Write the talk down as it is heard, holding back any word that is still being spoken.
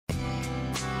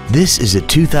This is a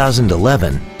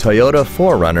 2011 Toyota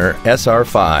 4Runner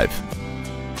SR5.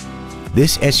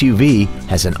 This SUV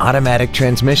has an automatic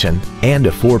transmission and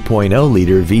a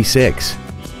 4.0-liter V6.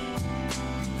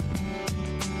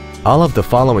 All of the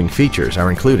following features are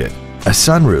included: a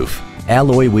sunroof,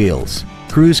 alloy wheels,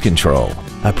 cruise control,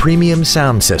 a premium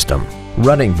sound system,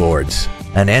 running boards,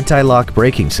 an anti-lock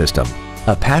braking system,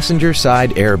 a passenger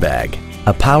side airbag,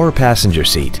 a power passenger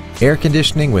seat, air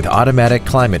conditioning with automatic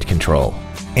climate control,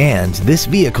 and this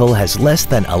vehicle has less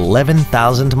than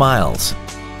 11,000 miles.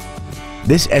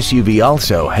 This SUV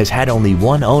also has had only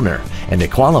one owner and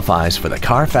it qualifies for the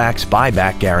Carfax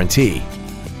buyback guarantee.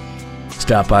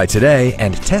 Stop by today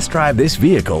and test drive this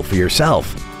vehicle for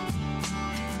yourself.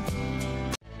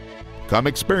 Come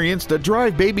experience the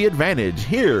Drive Baby Advantage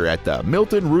here at the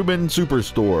Milton Ruben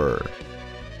Superstore.